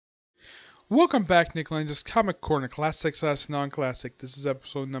Welcome back, Nick Lenz, Comic Corner, Classic / Non-Classic. This is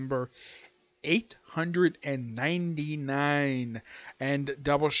episode number 899 and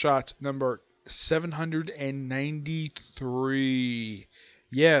Doubleshot number 793.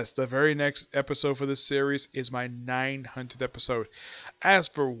 Yes, the very next episode for this series is my 900th episode. As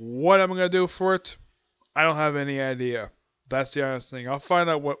for what I'm going to do for it, I don't have any idea. That's the honest thing. I'll find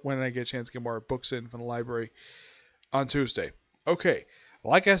out when I get a chance to get more books in from the library on Tuesday. Okay.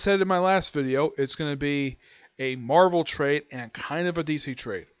 Like I said in my last video, it's going to be a Marvel trade and kind of a DC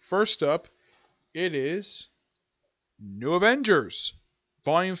trade. First up, it is New Avengers,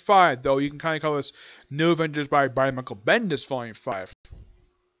 Volume 5. Though you can kind of call this New Avengers by Michael Bendis, Volume 5.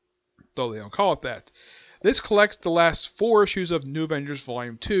 Though they don't call it that. This collects the last 4 issues of New Avengers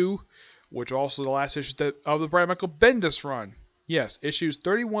Volume 2, which are also the last issues of the Brian Michael Bendis run. Yes, issues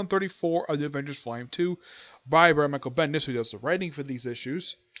 31-34 of New Avengers Volume 2 by Brian Michael Bendis, who does the writing for these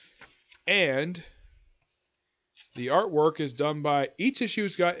issues. And the artwork is done by, each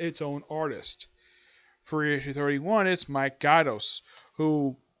issue's got its own artist. For issue 31, it's Mike Gatos,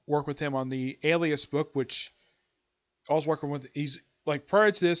 who worked with him on the Alias book, which also working with,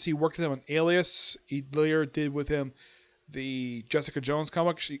 prior to this, he worked with him on Alias. He later did with him the Jessica Jones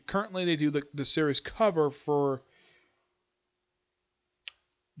comic. Currently, they do the series cover for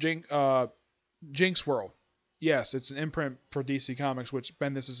Jinx World. Yes, it's an imprint for DC Comics, which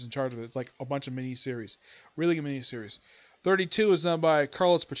Bendis is in charge of. It's like a bunch of mini-series. Really good mini-series. 32 is done by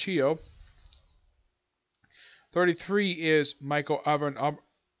Carlos Pacchio. 33 is Michael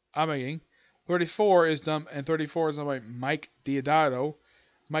Amaging. 34 is done by Mike Deodato.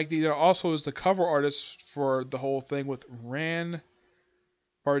 Mike Deodato also is the cover artist for the whole thing with Ran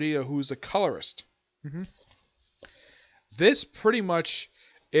Bardito, who's the colorist. This pretty much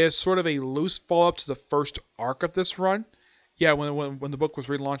is sort of a loose follow-up to the first arc of this run. Yeah, when the book was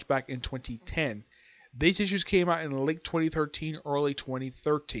relaunched back in 2010. These issues came out in late 2013, early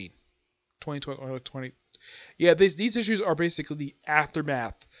 2013. 2020, early 20. Yeah, these issues are basically the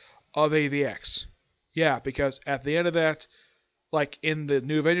aftermath of AVX. Yeah, because at the end of that, like in the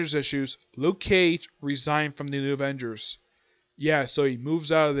New Avengers issues, Luke Cage resigned from the New Avengers. Yeah, so he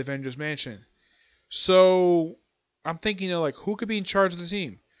moves out of the Avengers Mansion. So I'm thinking, who could be in charge of the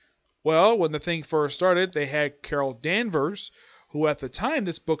team? Well, when the thing first started, they had Carol Danvers, who at the time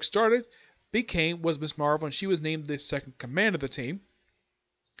this book started, was Miss Marvel, and she was named the second command of the team.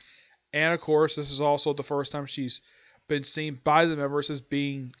 And of course, this is also the first time she's been seen by the members as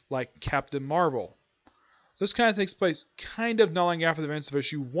being like Captain Marvel. This kind of takes place kind of not long after the events of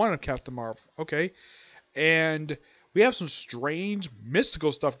issue 1 of Captain Marvel. Okay? And we have some strange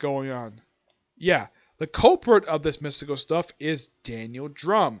mystical stuff going on. Yeah. The culprit of this mystical stuff is Daniel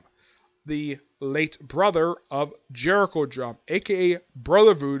Drum, the late brother of Jericho Drum, a.k.a.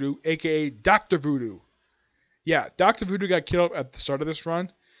 Brother Voodoo, a.k.a. Dr. Voodoo. Yeah, Dr. Voodoo got killed at the start of this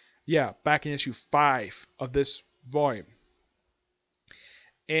run. Yeah, back in issue 5 of this volume.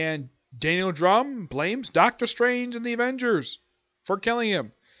 And Daniel Drum blames Doctor Strange and the Avengers for killing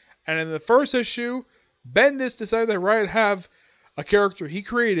him. And in the first issue, Bendis decided to have a character he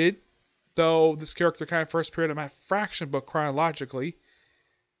created, though this character kind of first appeared in my Fraction book chronologically.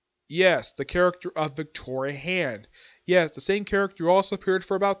 Yes, the character of Victoria Hand. Yes, the same character who also appeared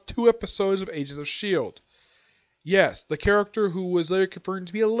for about 2 episodes of Agents of S.H.I.E.L.D. Yes, the character who was later confirmed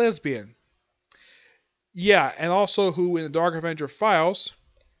to be a lesbian. Yeah, and also who in the Dark Avenger files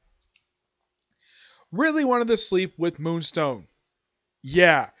really wanted to sleep with Moonstone.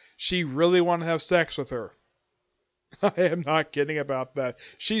 Yeah, she really wanted to have sex with her. I am not kidding about that.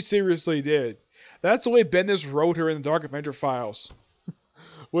 She seriously did. That's the way Bendis wrote her in the Dark Avenger files.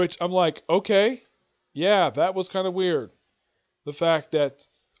 Which, I'm like, okay. Yeah, that was kind of weird. The fact that,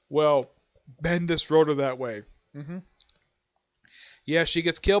 Bendis wrote her that way. Yeah, she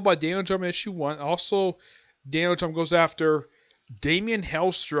gets killed by Daniel Drum in issue 1. Also, Daniel Drum goes after Damian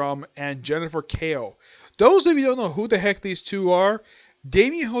Hellstrom and Jennifer Kale. Those of you who don't know who the heck these two are,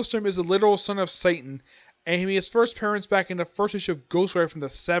 Damian Hellstrom is the literal son of Satan, and he made his first appearance back in the first issue of Ghost Rider from the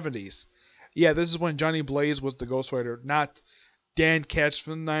 70s. Yeah, this is when Johnny Blaze was the Ghost Rider, not Dan Ketch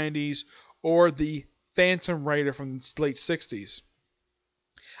from the 90s or the Phantom Rider from the late 60s.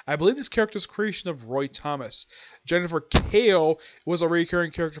 I believe this character's creation of Roy Thomas. Jennifer Kale was a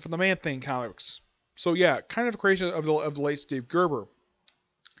recurring character from the Man-Thing comics. So yeah, kind of a creation of the late Steve Gerber.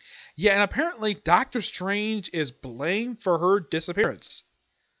 Yeah, and apparently Doctor Strange is blamed for her disappearance.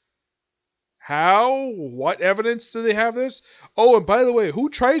 How? What evidence do they have this? Oh, and by the way, who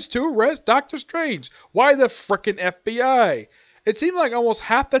tries to arrest Doctor Strange? Why the frickin' FBI? It seems like almost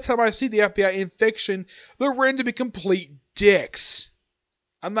half the time I see the FBI in fiction, they're ready to be complete dicks.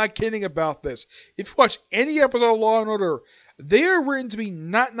 I'm not kidding about this. If you watch any episode of Law and Order, they are written to be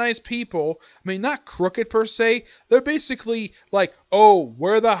not nice people. I mean, not crooked per se. They're basically like, oh,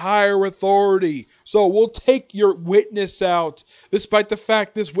 we're the higher authority, so we'll take your witness out, despite the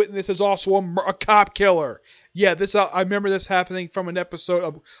fact this witness is also a cop killer. Yeah, I remember this happening from an episode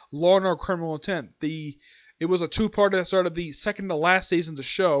of Law and Order Criminal Intent. It was a two-part that started the second to last season of the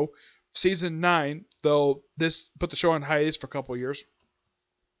show, season 9, though this put the show on hiatus for a couple of years.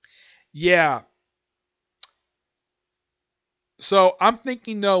 Yeah. So I'm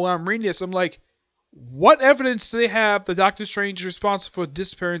thinking, no, when I'm reading this, I'm like, what evidence do they have that Doctor Strange is responsible for the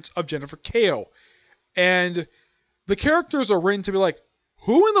disappearance of Jennifer Kale? And the characters are written to be like,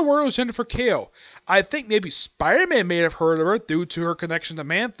 who in the world is Jennifer Kale? I think maybe Spider-Man may have heard of her due to her connection to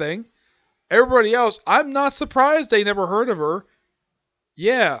Man-Thing. Everybody else, I'm not surprised they never heard of her.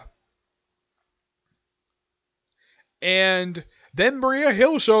 Yeah. And then Maria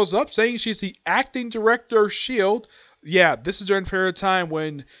Hill shows up saying she's the acting director of S.H.I.E.L.D. Yeah, this is during a period of time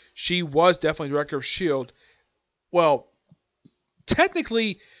when she was definitely director of S.H.I.E.L.D. Well,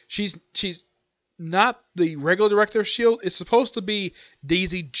 technically, she's not the regular director of S.H.I.E.L.D. It's supposed to be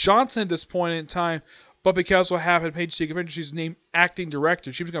Daisy Johnson at this point in time, but because what happened at Page Secret Avengers, she's named acting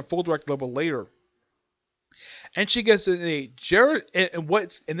director. She became full director level later. And she gets and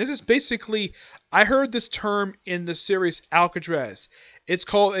this is basically, I heard this term in the series Alcatraz. It's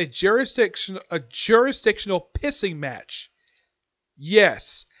called a jurisdictional pissing match.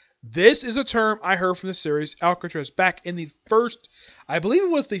 Yes, this is a term I heard from the series Alcatraz back in the first, I believe it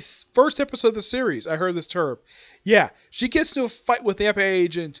was the first episode of the series. I heard this term. Yeah, she gets into a fight with the FBI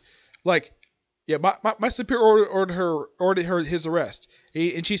agent, like, yeah, my superior ordered his arrest.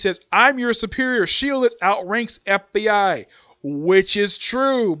 And she says, I'm your superior. S.H.I.E.L.D. outranks FBI. Which is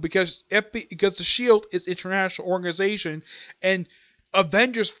true, because the S.H.I.E.L.D. is an international organization, and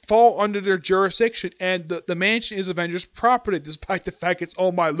Avengers fall under their jurisdiction, and the mansion is Avengers property, despite the fact it's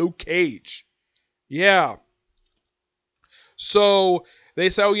owned by Luke Cage. Yeah. So, they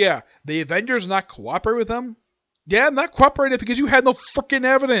say, oh yeah, the Avengers not cooperate with them? Yeah, not cooperating because you had no freaking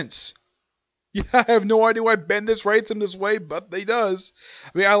evidence. Yeah, I have no idea why Bendis writes him this way, but he does.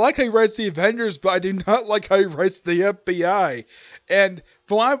 I mean, I like how he writes the Avengers, but I do not like how he writes the FBI. And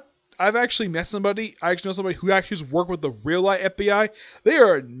from I've actually met somebody, I actually know somebody who actually has worked with the real life FBI. They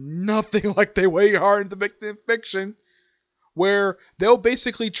are nothing like they way are in the fiction, where they'll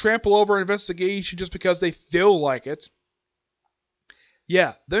basically trample over an investigation just because they feel like it.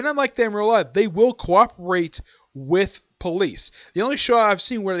 Yeah, they're not like that in real life. They will cooperate with police. The only show I've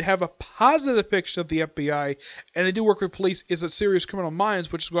seen where they have a positive depiction of the FBI and they do work with police is a series Criminal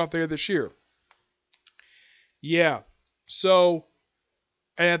Minds, which is going out there this year. Yeah. So,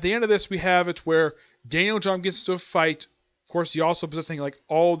 and at the end of this, we have it where Daniel John gets into a fight. Of course, he also possessing like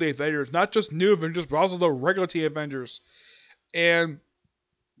all the Avengers, not just new Avengers, but also the regular T Avengers. And,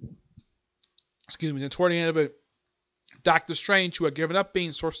 excuse me, then toward the end of it, Doctor Strange, who had given up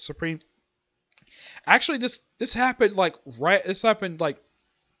being Sorcerer Supreme. Actually, this happened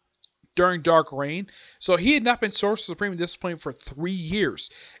during Dark Reign. So he had not been Sorcerer Supreme at this point for 3 years.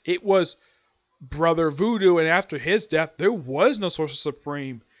 It was Brother Voodoo, and after his death, there was no Sorcerer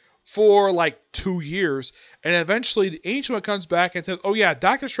Supreme for like 2 years. And eventually, the Ancient One comes back and says, "Oh yeah,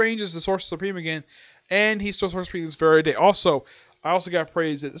 Doctor Strange is the Sorcerer Supreme again, and he's still Sorcerer Supreme this very day." Also, I also got to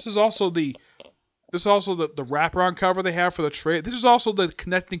praise it. This is also the wraparound cover they have for the trade. This is also the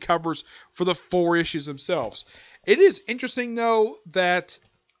connecting covers for the 4 issues themselves. It is interesting, though, that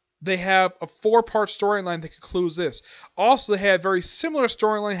they have a 4-part storyline that concludes this. Also, they have a very similar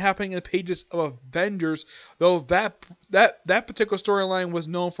storyline happening in the pages of Avengers, though that particular storyline was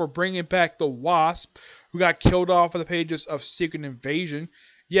known for bringing back the Wasp, who got killed off in the pages of Secret Invasion.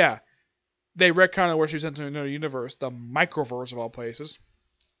 Yeah, they retconned where she's entering another universe, the Microverse of all places.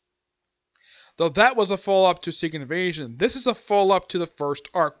 Though that was a follow-up to Secret Invasion, this is a follow-up to the first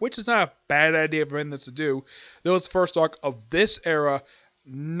arc, which is not a bad idea for Bendis to do. Though it's the first arc of this era,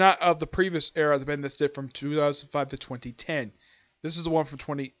 not of the previous era that Bendis did from 2005 to 2010. This is the one from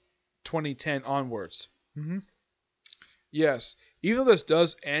 2010 onwards. Yes, even though this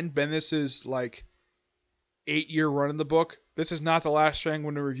does end Bendis' like 8-year run in the book, this is not the last trade I'm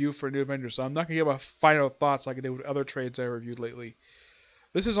going to review for New Avengers, so I'm not going to give a final thoughts like I did with other trades I reviewed lately.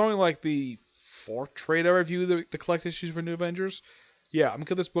 This is only like the 4th trade I reviewed, the collected issues for New Avengers. Yeah, I'm going to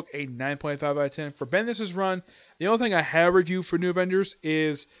give this book a 9.5 out of 10. For Bendis' run, the only thing I have reviewed for New Avengers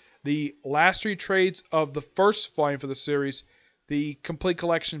is the last 3 trades of the first volume for the series, the complete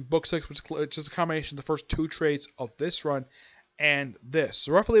collection, book 6, which is a combination of the first 2 trades of this run and this.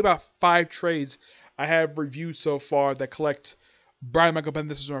 So roughly about 5 trades I have reviewed so far that collect Brian Michael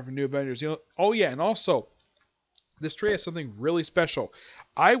Bendis is one for New Avengers. Oh yeah, and also this tray has something really special.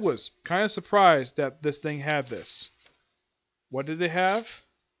 I was kind of surprised that this thing had this. What did it have?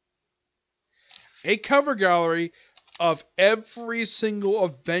 A cover gallery of every single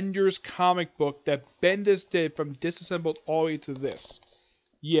Avengers comic book that Bendis did from disassembled all the way to this.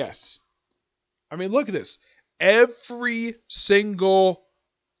 Yes. I mean, look at this. Every single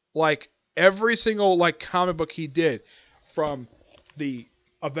comic book he did, from the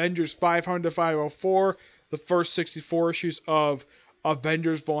Avengers 500 to 504, the first 64 issues of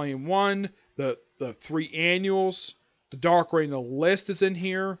Avengers Volume 1, the 3 annuals, the Dark Reign, the list is in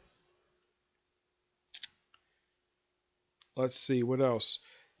here. Let's see, what else?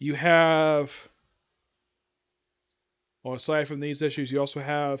 You have, well, aside from these issues, you also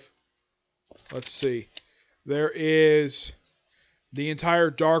have, let's see, there is the entire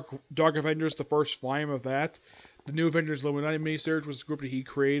Dark Avengers, the first volume of that. The New Avengers Illuminati miniseries was the group that he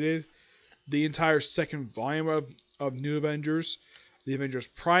created. The entire second volume of New Avengers. The Avengers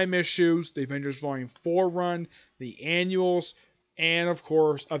Prime issues, the Avengers Volume 4 run, the annuals, and of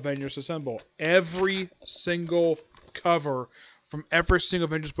course, Avengers Assemble. Every single cover from every single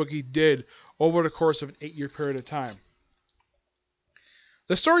Avengers book he did over the course of an 8-year period of time.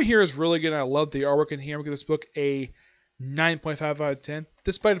 The story here is really good. I love the artwork in here. I'm going to give this book a 9.5 out of 10,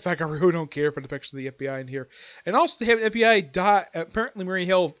 despite the fact I really don't care for the picture of the FBI in here. And also, they have an FBI die. Apparently, Marie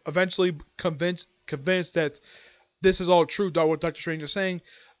Hill eventually convinced that this is all true, what Dr. Strange is saying,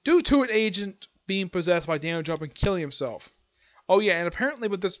 due to an agent being possessed by Daniel Jump and killing himself. Oh yeah, and apparently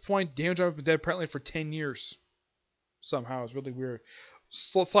at this point, Daniel Jump has been dead apparently for 10 years. Somehow, it's really weird.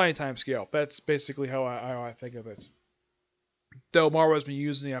 Sliding time scale. That's basically how I think of it. Though Marvel has been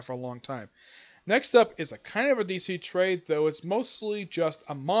using that for a long time. Next up is a kind of a DC trade, though it's mostly just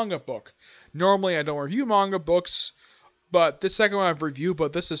a manga book. Normally I don't review manga books, but this second one I've reviewed,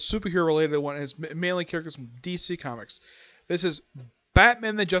 but this is a superhero related one, and it's mainly characters from DC Comics. This is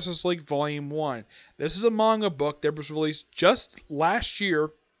Batman the Justice League Volume 1. This is a manga book that was released just last year,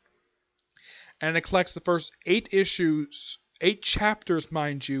 and it collects the first 8 chapters,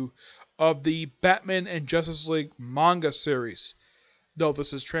 mind you, of the Batman and Justice League manga series, though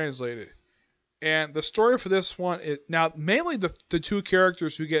this is translated. And the story for this one is, now mainly the two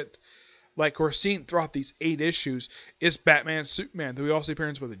characters who are seen throughout these 8 issues is Batman and Superman. Then we also see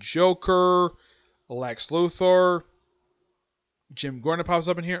appearance with the Joker, Lex Luthor, Jim Gordon pops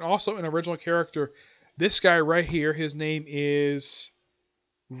up in here, and also an original character. This guy right here, his name is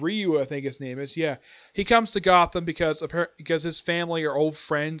Ryu, I think his name is. Yeah, he comes to Gotham because his family are old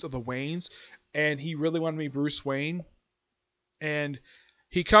friends of the Waynes, and he really wanted to be Bruce Wayne. And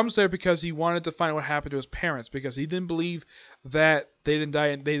he comes there because he wanted to find out what happened to his parents, because he didn't believe that they didn't die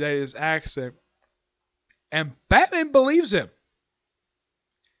and they died in his accident. And Batman believes him.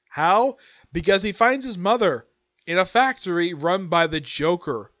 How? Because he finds his mother in a factory run by the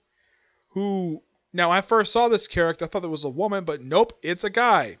Joker, who, now I first saw this character, I thought it was a woman, but nope, it's a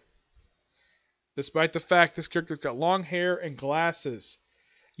guy. Despite the fact this character's got long hair and glasses.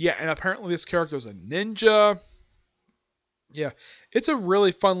 Yeah, and apparently this character is a ninja. Yeah, it's a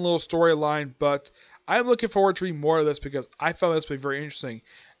really fun little storyline, but I'm looking forward to reading more of this because I found this to be very interesting.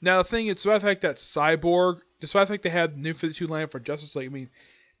 Now, the thing is, despite the fact that Cyborg, despite the fact they had the New 52 line for Justice League, I mean,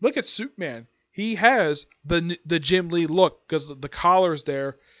 look at Superman. He has the Jim Lee look because the collar's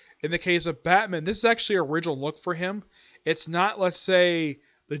there. In the case of Batman, this is actually an original look for him. It's not, let's say,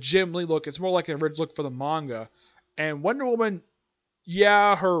 the Jim Lee look. It's more like an original look for the manga. And Wonder Woman,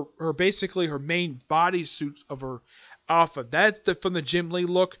 yeah, her basically her main bodysuit of her outfit, that's from the Jim Lee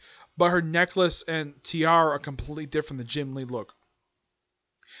look, but her necklace and tiara are completely different from the Jim Lee look.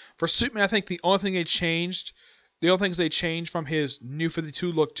 For Superman, I think the only things they changed from his New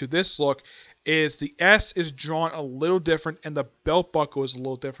 52 look to this look is the S is drawn a little different and the belt buckle is a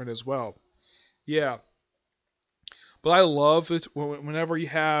little different as well. Yeah. But I love it whenever you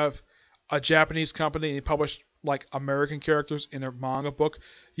have a Japanese company and they publish like American characters in their manga book.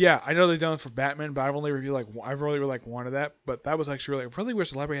 Yeah, I know they've done it for Batman, but I've only reviewed one of that. But that was actually I really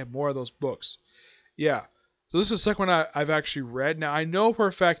wish the library had more of those books. Yeah. So this is the second one I've actually read. Now I know for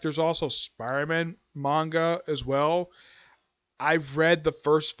a fact there's also Spider-Man manga as well. I've read the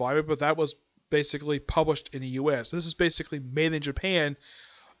first volume, but that was basically published in the U.S. This is basically made in Japan,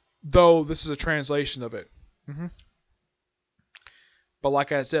 though this is a translation of it. But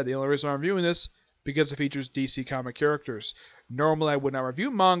like I said, the only reason I'm reviewing this because it features DC comic characters. Normally I would not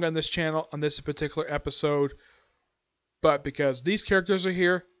review manga on this channel on this particular episode, but because these characters are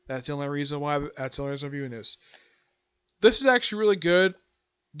here, that's the only reason I'm reviewing this. This is actually really good.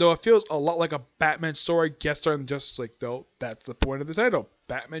 Though it feels a lot like a Batman story guest star in Justice League, though that's the point of the title,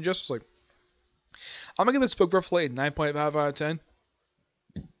 Batman Justice League. I'm gonna give this book roughly a 9.5 out of 10.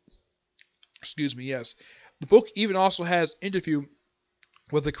 Excuse me, yes. The book even also has an interview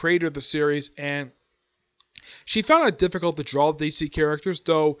with the creator of the series, and she found it difficult to draw the DC characters,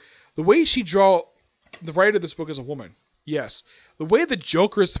 though the way she draw the writer of this book is a woman. Yes. The way the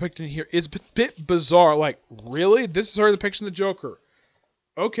Joker is depicted here is a bit bizarre. Like, really? This is her depiction of the Joker.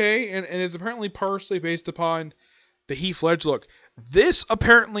 Okay, and it's apparently partially based upon the Heath Ledger look. This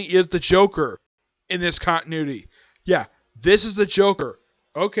apparently is the Joker in this continuity. Yeah, this is the Joker.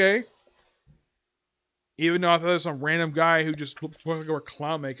 Okay. Even though I thought it was some random guy who just looks like he wore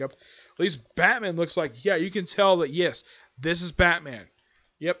clown makeup. At least Batman looks like, yeah, you can tell that, yes, this is Batman.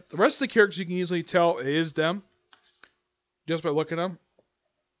 Yep, the rest of the characters you can easily tell it is them. Just by looking at them.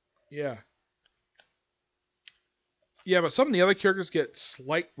 Yeah. Yeah, but some of the other characters get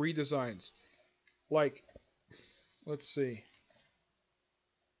slight redesigns. Like, let's see.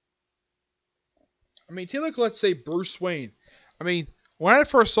 I mean, take a look, let's say, Bruce Wayne. I mean, when I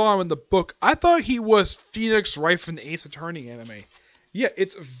first saw him in the book, I thought he was Phoenix Wright from the Ace Attorney anime. Yeah,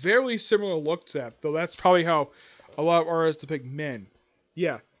 it's a very similar look to that, though that's probably how a lot of artists depict men.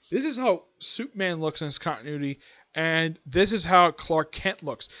 Yeah, this is how Superman looks in this continuity, and this is how Clark Kent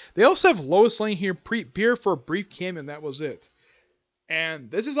looks. They also have Lois Lane here appear for a brief cameo, and that was it. And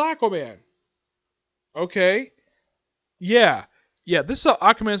this is Aquaman. Okay. Yeah. Yeah, this is how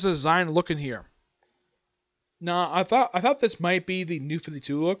Aquaman's design looking here. Now, I thought this might be the New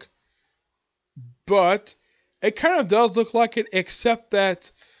 52 look, but it kind of does look like it, except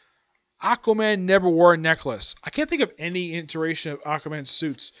that Aquaman never wore a necklace. I can't think of any iteration of Aquaman's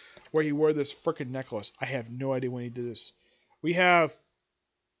suits where he wore this frickin' necklace. I have no idea when he did this. We have,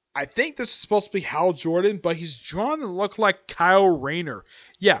 I think this is supposed to be Hal Jordan, but he's drawn to look like Kyle Rayner.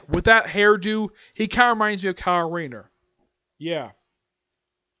 Yeah, with that hairdo, he kind of reminds me of Kyle Rayner. Yeah.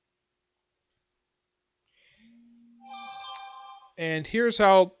 And here's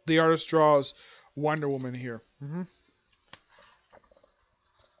how the artist draws Wonder Woman here.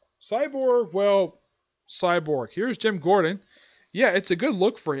 Cyborg, well, Cyborg. Here's Jim Gordon. Yeah, it's a good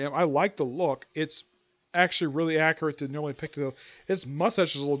look for him. I like the look. It's actually really accurate to normally pick it up. His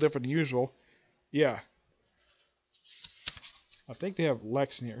mustache is a little different than usual. Yeah. I think they have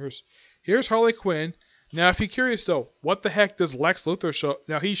Lex in here. Here's Harley Quinn. Now, if you're curious, though, what the heck does Lex Luthor show?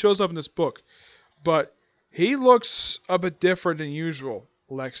 Now, he shows up in this book, but he looks a bit different than usual.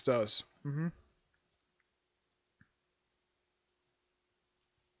 Lex does.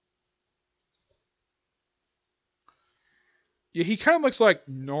 Yeah, he kind of looks like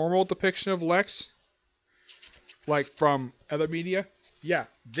normal depiction of Lex, like from other media. Yeah,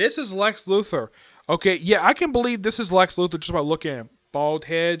 this is Lex Luthor. Okay, yeah, I can believe this is Lex Luthor just by looking at him. Bald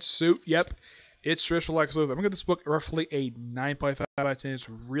head, suit, yep. It's traditional Lex Luthor. I'm going to give this book roughly a 9.5 out of 10. It's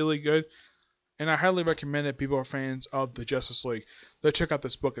really good. And I highly recommend it. People are fans of the Justice League. Let's check out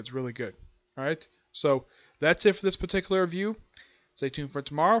this book. It's really good. Alright? So, that's it for this particular review. Stay tuned for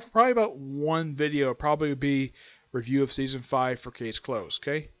tomorrow. For probably about one video. Probably would be review of Season 5 for Case Closed.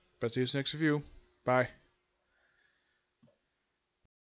 Okay? But see you next review. Bye.